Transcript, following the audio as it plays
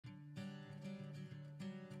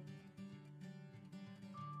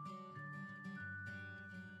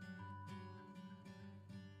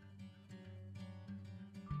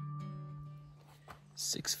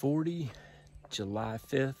6:40, July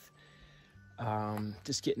 5th.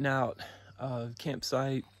 Just getting out of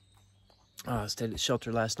campsite. Stayed at the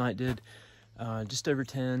shelter last night, just over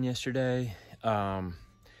 10 yesterday. Out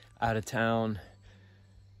of town,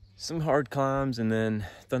 some hard climbs, and then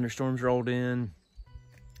thunderstorms rolled in.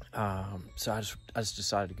 So I just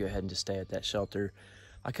decided to go ahead and just stay at that shelter.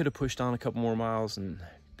 I could have pushed on a couple more miles and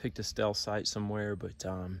picked a stealth site somewhere, but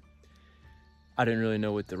I didn't really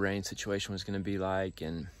know what the rain situation was going to be like,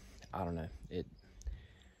 and I don't know.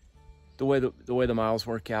 The way the miles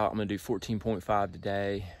work out, I'm going to do 14.5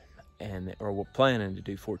 today, or we're planning to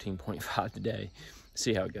do 14.5 today.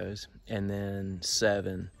 See how it goes, and then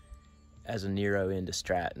 7 as a Nero into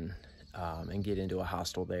Stratton, and get into a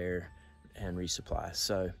hostel there and resupply.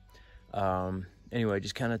 So anyway,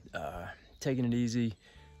 just kind of taking it easy.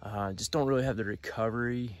 Just don't really have the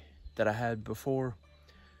recovery that I had before.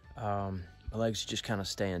 My legs are just kind of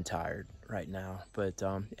staying tired right now, but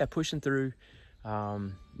yeah, pushing through.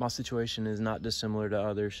 My situation is not dissimilar to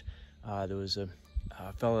others. There was a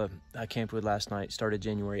fella I camped with last night, started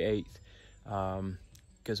January 8th,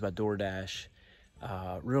 goes by DoorDash.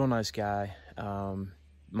 Real nice guy,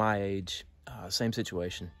 my age, same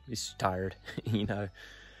situation. He's tired, you know.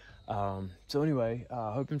 So anyway,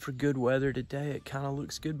 hoping for good weather today. It kind of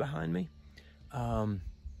looks good behind me.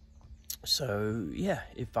 So yeah,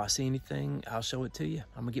 if I see anything, I'll show it to you.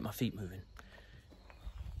 I'm gonna get my feet moving.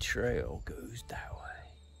 Trail goes that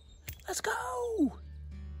way. Let's go!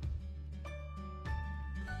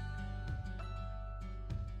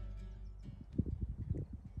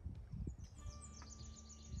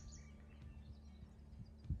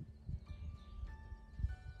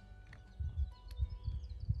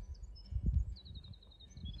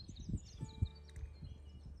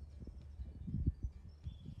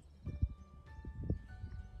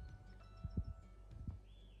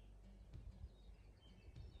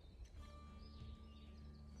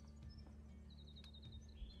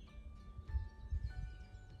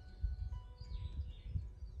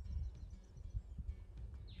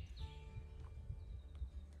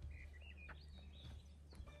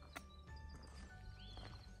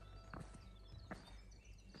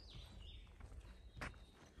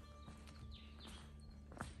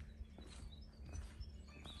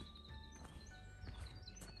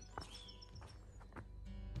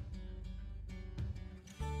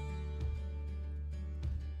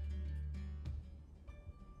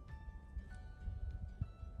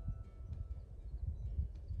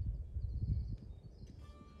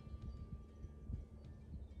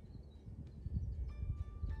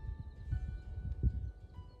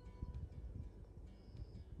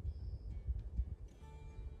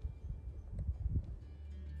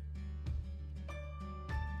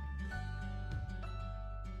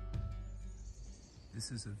 This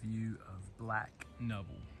is a view of Black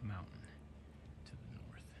Nubble Mountain to the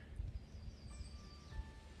north.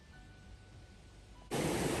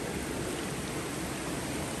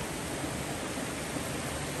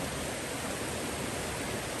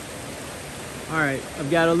 All right, I've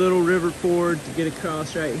got a little river ford to get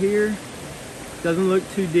across right here. Doesn't look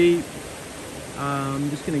too deep. I'm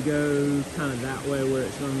just gonna go kind of that way where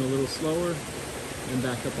it's running a little slower and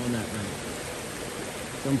back up on that bank.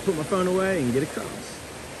 So I'm gonna put my phone away and get across.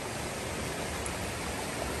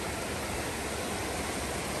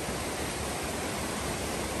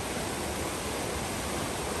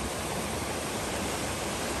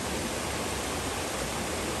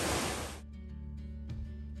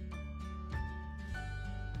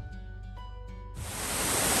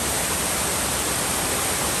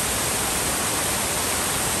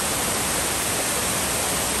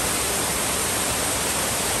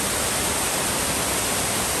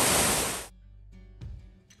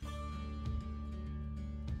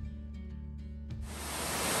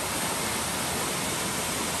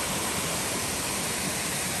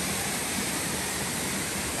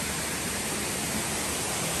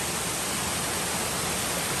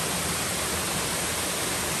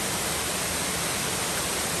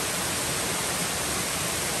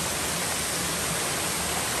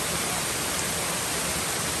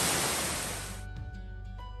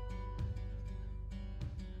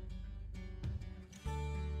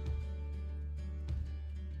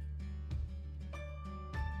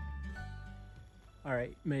 All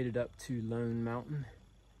right, made it up to Lone Mountain,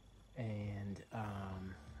 and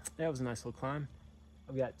that was a nice little climb.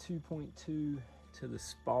 I've got 2.2 to the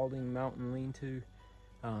Spalding Mountain lean-to.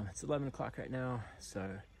 It's 11 o'clock right now, so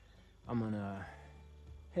I'm gonna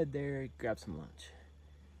head there, grab some lunch.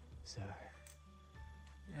 So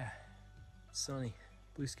yeah, sunny,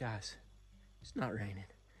 blue skies. It's not raining.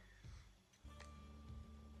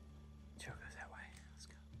 Trail goes that way.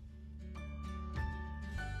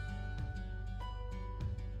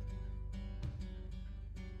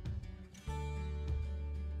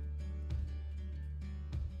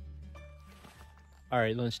 All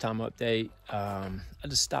right, lunchtime update. I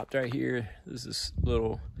just stopped right here. There's this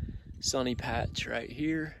little sunny patch right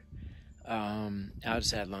here. I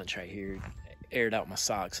just had lunch right here. Aired out my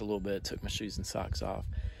socks a little bit, took my shoes and socks off.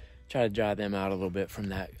 Tried to dry them out a little bit from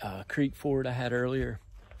that creek ford I had earlier.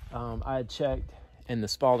 I had checked, and the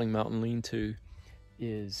Spalding Mountain lean-to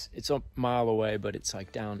it's a mile away, but it's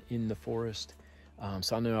like down in the forest.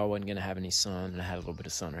 So I knew I wasn't gonna have any sun, and I had a little bit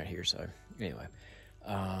of sun right here. So anyway,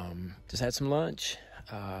 just had some lunch,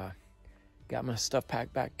 got my stuff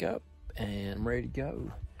packed back up, and I'm ready to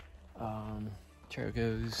go. Trail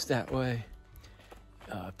goes that way.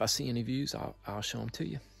 If I see any views, I'll show them to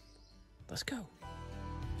you. Let's go.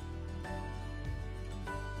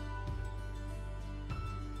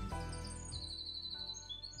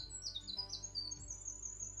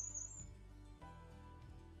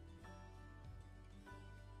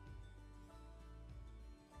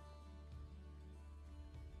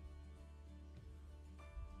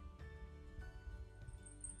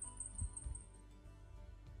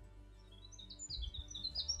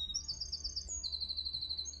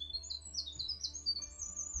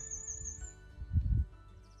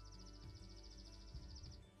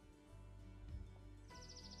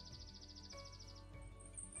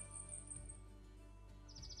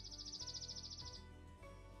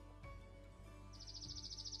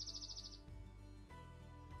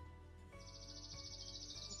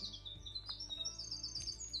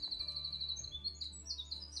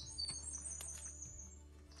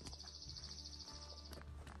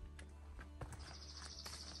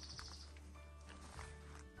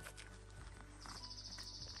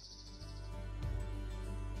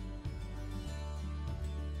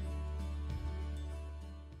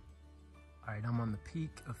 All right, I'm on the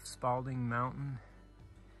peak of Spalding Mountain,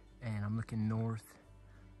 and I'm looking north.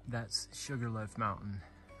 That's Sugarloaf Mountain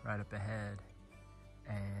right up ahead,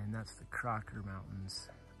 and that's the Crocker Mountains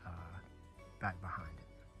back behind it.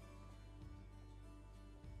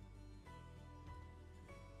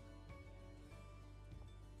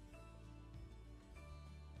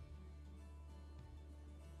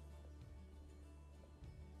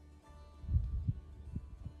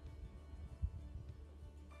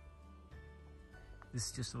 This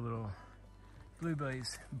is just a little blue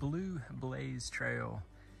blaze trail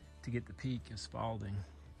to get the peak of Spalding.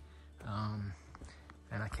 And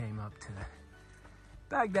I came up to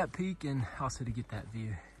bag that peak and also to get that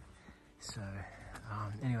view. So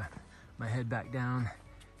anyway, I'm gonna head back down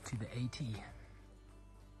to the AT.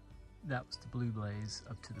 That was the blue blaze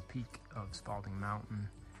up to the peak of Spalding Mountain.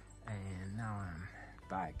 And now I'm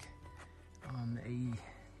back on the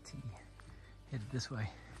AT, headed this way.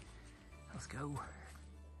 Let's go.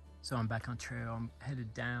 So I'm back on trail, I'm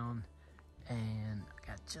headed down, and I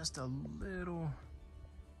got just a little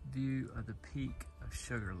view of the peak of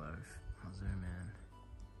Sugarloaf. I'll zoom in.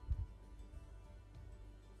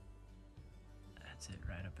 That's it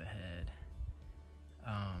right up ahead.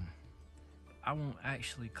 I won't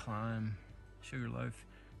actually climb Sugarloaf.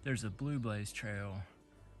 There's a blue blaze trail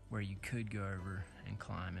where you could go over and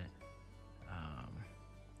climb it,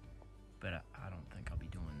 but I don't think I'll be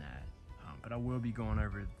doing that. But I will be going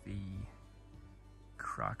over the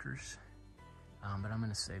Crockers, but I'm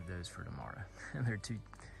gonna save those for tomorrow. And they're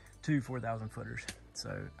two 4,000 footers.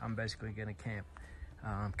 So I'm basically gonna camp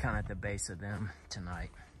kind of at the base of them tonight.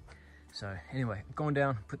 So anyway, I'm going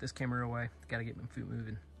down, put this camera away. Gotta get my feet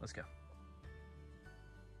moving. Let's go.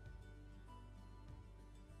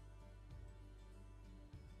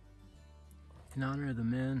 In honor of the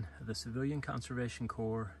men of the Civilian Conservation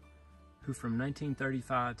Corps who from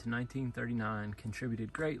 1935 to 1939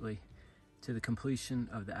 contributed greatly to the completion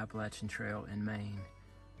of the Appalachian Trail in Maine,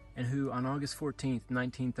 and who on August 14th,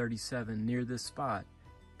 1937, near this spot,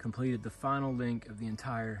 completed the final link of the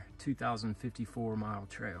entire 2,054-mile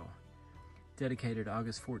trail, dedicated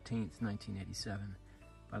August 14th, 1987,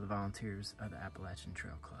 by the volunteers of the Appalachian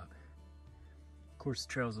Trail Club. Of course,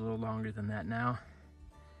 the trail is a little longer than that now,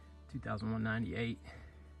 2,198,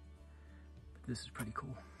 but this is pretty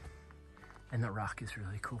cool. And the rock is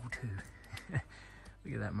really cool too.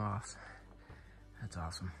 Look at that moss. That's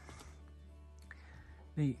awesome.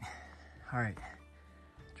 Neat. All right,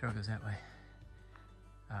 trail goes that way.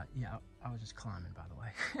 Yeah, I was just climbing, by the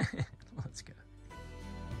way. Let's go.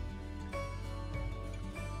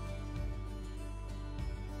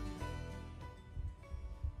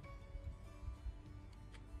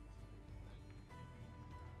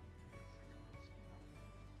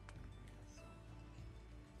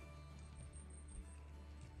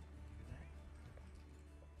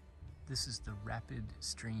 This is the Rapid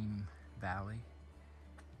Stream Valley,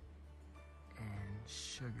 and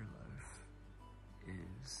Sugarloaf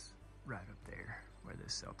is right up there where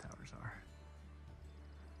those cell towers are.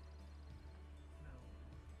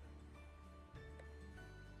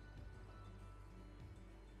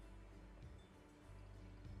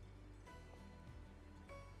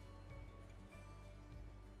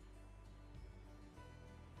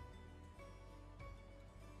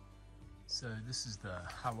 So this is the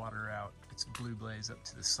high water route. It's a blue blaze up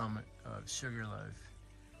to the summit of Sugarloaf,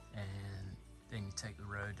 and then you take the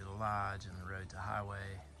road to the lodge and the road to highway,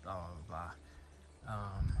 blah, blah, blah.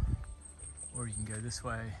 Or you can go this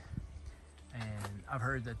way, and I've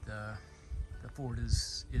heard that the ford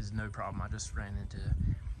is no problem. I just ran into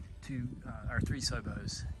three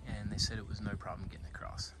Sobos, and they said it was no problem getting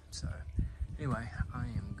across. So anyway, I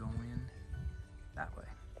am going that way.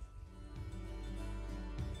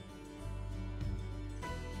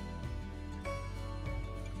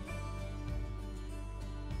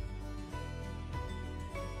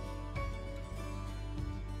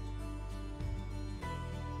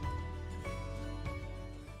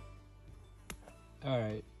 All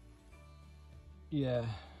right. Yeah,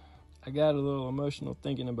 I got a little emotional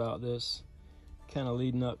thinking about this, kind of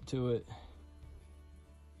leading up to it.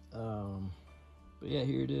 But yeah,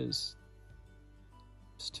 here it is.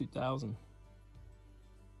 It's 2,000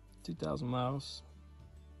 miles.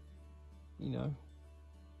 You know,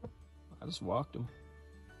 I just walked them.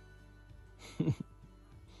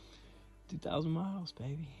 2,000 miles,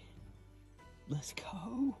 baby. Let's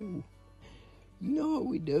go. You know what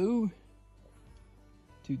we do.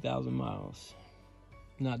 2,000 miles.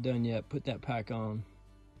 Not done yet. Put that pack on.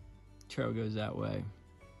 Trail goes that way.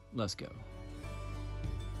 Let's go.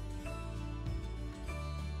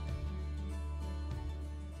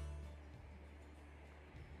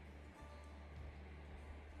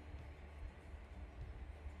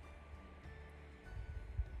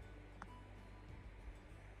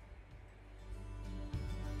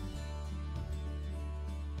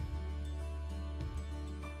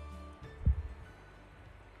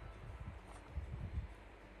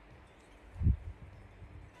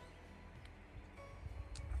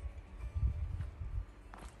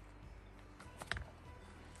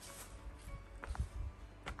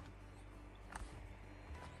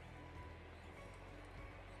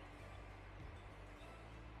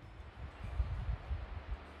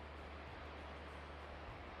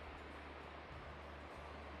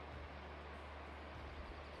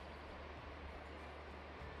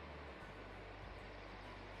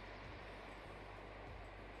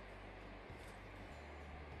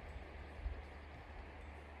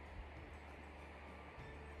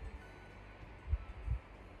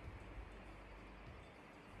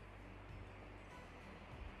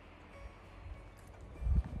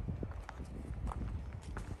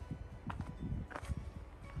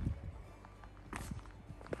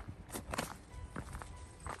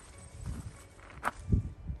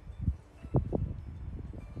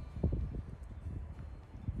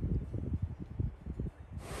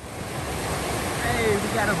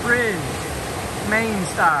 Got a bridge, Maine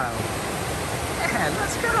style. Yeah,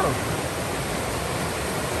 let's go.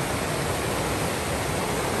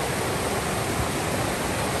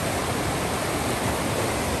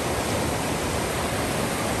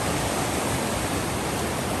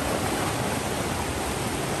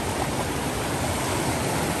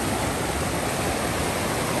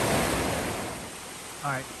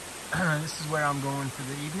 All right, this is where I'm going for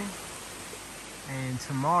the evening, and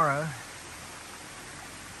tomorrow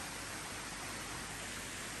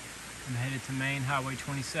I'm headed to Maine Highway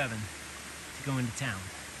 27 to go into town.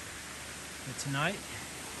 But tonight,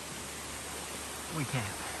 we camp.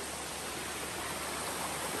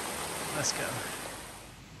 Let's go.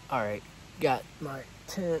 All right, got my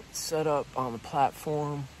tent set up on the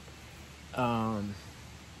platform.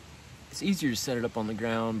 It's easier to set it up on the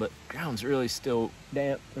ground, but the ground's really still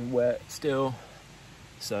damp and wet still.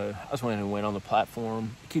 So I just went ahead and went on the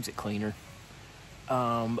platform. It keeps it cleaner.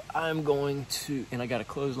 I'm going to, and I got a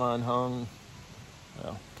clothesline hung.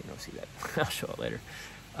 Well, can't really see that. I'll show it later.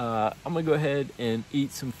 I'm gonna go ahead and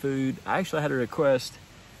eat some food. I actually had a request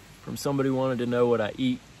from somebody who wanted to know what I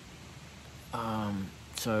eat.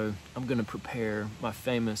 So I'm gonna prepare my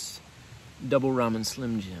famous double ramen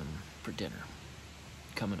Slim Jim for dinner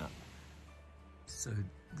coming up. So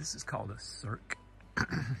this is called a Cirque,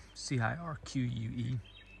 C-I-R-Q-U-E.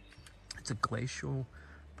 It's a glacial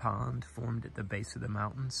pond formed at the base of the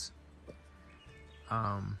mountains.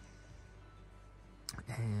 And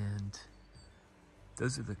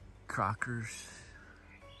those are the Crockers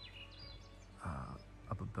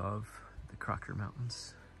up above the Crocker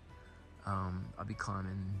Mountains. I'll be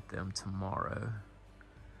climbing them tomorrow.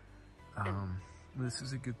 This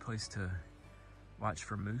is a good place to watch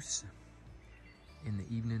for moose in the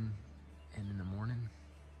evening and in the morning.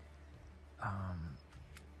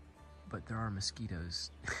 But there are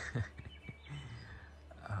mosquitoes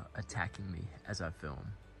attacking me as I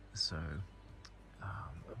film. So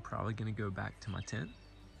I'm probably gonna go back to my tent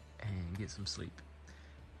and get some sleep.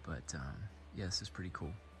 But yeah, this is pretty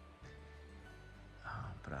cool.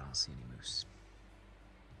 But I don't see any moose.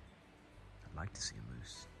 I'd like to see a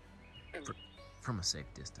moose from a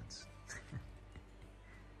safe distance.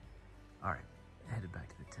 All right, headed back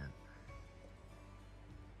to the tent.